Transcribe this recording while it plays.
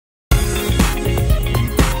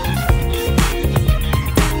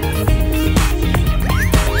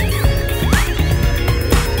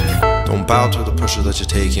bow to the pressure that you're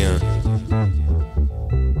taking.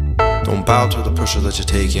 Don't bow to the pressure that you're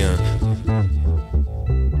taking.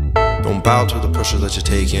 Don't bow to the pressure that you're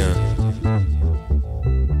taking.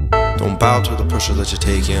 Don't bow to the pressure that you're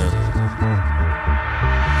taking.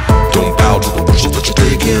 Don't bow to the pressure that you're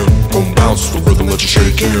taking. Gon' bounce to the rhythm that you're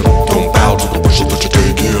shaking. Don't bow to the pressure that you're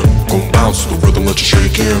taking. Gon' bounce to the rhythm that you're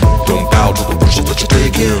shaking. Don't bow to the pressure that you're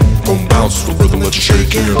taking. Gon' bounce to the rhythm that you're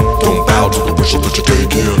shaking. Don't bow to the pressure that you're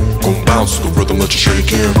taking. Gon' bounce to the rhythm that you're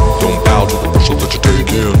shaking. Don't bow to the pressure that you're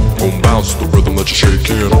taking. Gon' bounce to the rhythm that you're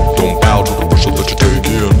shaking. Don't bow to the pressure that you're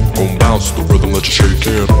taking. Gon' bounce to the rhythm that you're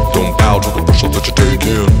shaking. Don't bow to the pressure that you're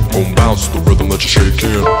taking. Gon' bounce to the rhythm that you're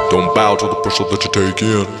shaking. Don't bow to the pressure that you're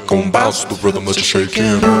taking. Gon' bounce to the rhythm that you're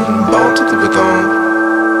shaking. Bounce to the rhythm.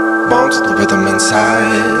 Bounce to the rhythm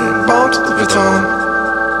inside. Bounce to the rhythm.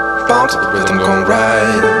 Bounce to the rhythm, gon'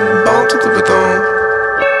 ride. Bounce to the rhythm.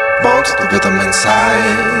 Bounce to the rhythm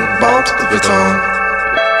inside. Bounce to the rhythm.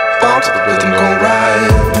 Bounce to the rhythm, gon'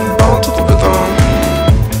 ride. Bounce to the rhythm.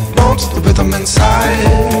 Bounce to the rhythm inside.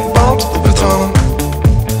 Bounce to the rhythm.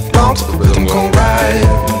 Bounce to the rhythm, gon' ride.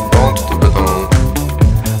 Bounce to the rhythm.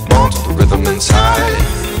 Bounce to the rhythm inside.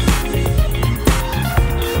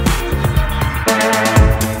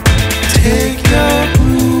 Take your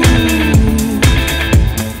groove,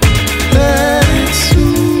 let it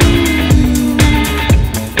soothe you.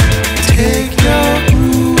 Take your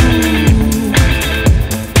groove,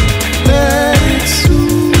 let it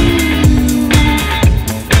soothe you.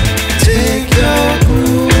 Take your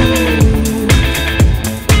groove,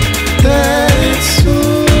 let it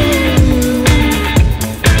soothe you.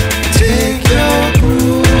 Take your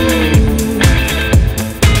groove,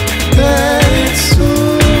 let it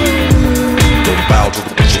soothe. Don't bow to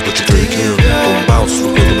the pressure that you're taking. Don't bounce to the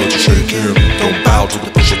rhythm that you're shaking. Don't bow to the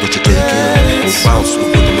pressure that you're taking. Don't bounce to the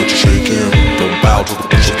rhythm that you're shaking. Don't bow to the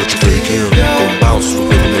pressure that you're taking. Don't bounce to the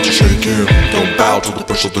rhythm that you're shaking. Don't bow to the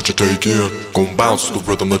pressure that you're taking. Gon' bounce to the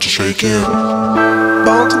rhythm that you're shaking.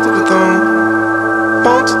 Bounce to the rhythm.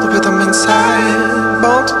 Bounce to the rhythm inside.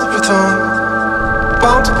 Bounce to the rhythm.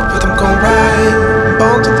 Bounce to the rhythm, gon' ride.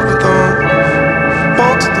 Bounce to the rhythm.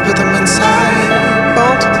 Bounce to the rhythm inside.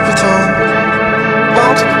 Bounce to the rhythm.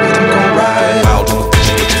 Bounce to the rhythm, gon'